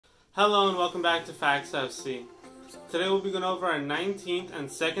Hello and welcome back to Facts FC. Today we'll be going over our 19th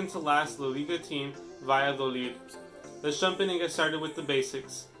and second to last La Liga team, Valladolid. Let's jump in and get started with the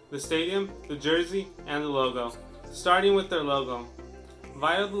basics. The stadium, the jersey, and the logo. Starting with their logo.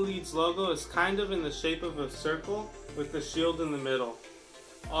 Valladolid's logo is kind of in the shape of a circle with the shield in the middle.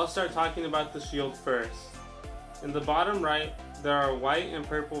 I'll start talking about the shield first. In the bottom right, there are white and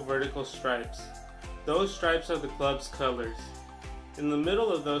purple vertical stripes. Those stripes are the club's colors. In the middle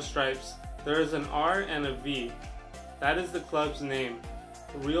of those stripes, there is an R and a V. That is the club's name,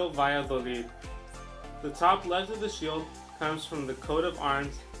 Real Valladolid. The top left of the shield comes from the coat of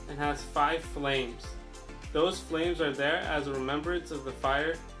arms and has 5 flames. Those flames are there as a remembrance of the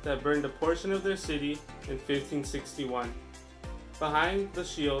fire that burned a portion of their city in 1561. Behind the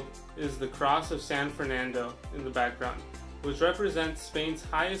shield is the cross of San Fernando in the background, which represents Spain's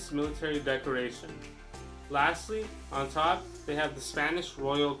highest military decoration. Lastly, on top, they have the Spanish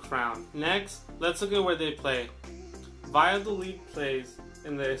royal crown. Next, let's look at where they play. Valladolid plays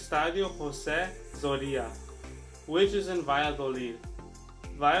in the Estadio José Zorrilla, which is in Valladolid.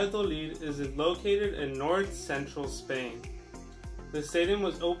 Valladolid is located in north-central Spain. The stadium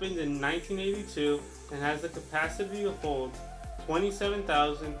was opened in 1982 and has the capacity to hold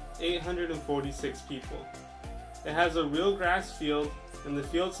 27,846 people. It has a real grass field and the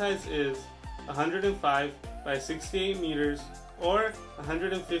field size is 105 by 68 meters or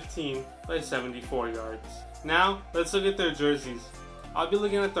 115 by 74 yards. Now, let's look at their jerseys. I'll be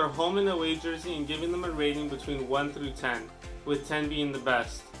looking at their home and away jersey and giving them a rating between 1 through 10, with 10 being the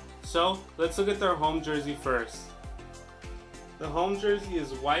best. So, let's look at their home jersey first. The home jersey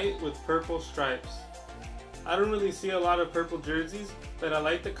is white with purple stripes. I don't really see a lot of purple jerseys, but I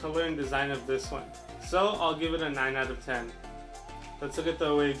like the color and design of this one. So, I'll give it a 9 out of 10. Let's look at the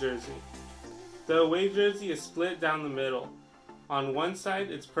away jersey. The away jersey is split down the middle. On one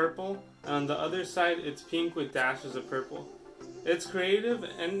side it's purple, and on the other side it's pink with dashes of purple. It's creative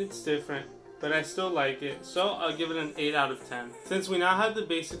and it's different, but I still like it, so I'll give it an 8 out of 10. Since we now have the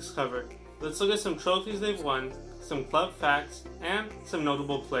basics covered, let's look at some trophies they've won, some club facts, and some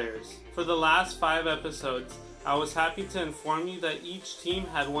notable players. For the last 5 episodes, I was happy to inform you that each team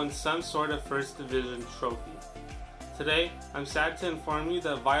had won some sort of first division trophy. Today, I'm sad to inform you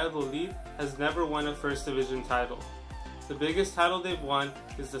that Valladolid has never won a first division title. The biggest title they've won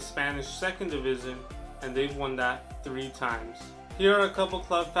is the Spanish second division, and they've won that 3 times. Here are a couple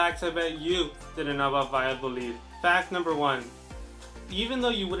club facts I bet you didn't know about Valladolid. Fact number 1. Even though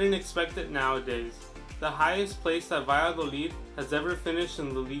you wouldn't expect it nowadays, the highest place that Valladolid has ever finished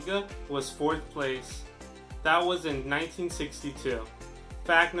in La Liga was 4th place. That was in 1962.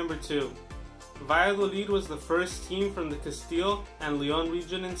 Fact number 2. Valladolid was the first team from the Castile and Leon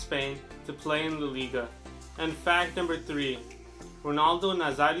region in Spain to play in La Liga. And fact number 3. Ronaldo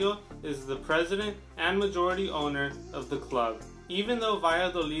Nazario is the president and majority owner of the club. Even though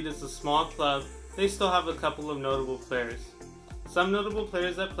Valladolid is a small club, they still have a couple of notable players. Some notable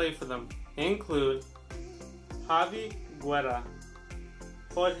players that play for them include Javi Guerra,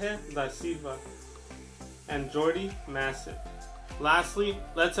 Jorge Da Silva, and Jordi Masip. Lastly,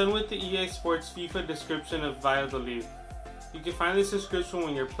 let's end with the EA Sports FIFA description of Valladolid. You can find this description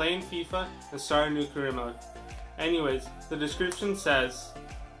when you're playing FIFA and start a new career mode. Anyways, the description says,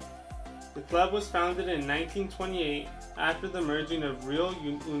 the club was founded in 1928 after the merging of Real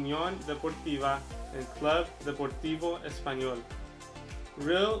Unión Deportiva and Club Deportivo Español.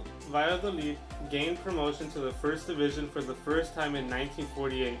 Real Valladolid gained promotion to the first division for the first time in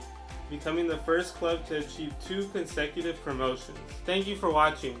 1948. Becoming the first club to achieve 2 consecutive promotions. Thank you for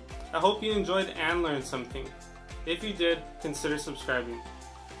watching. I hope you enjoyed and learned something. If you did, consider subscribing.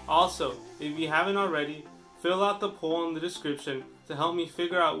 Also, if you haven't already, fill out the poll in the description to help me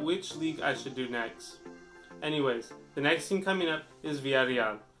figure out which league I should do next. Anyways, the next team coming up is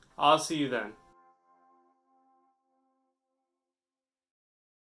Villarreal. I'll see you then.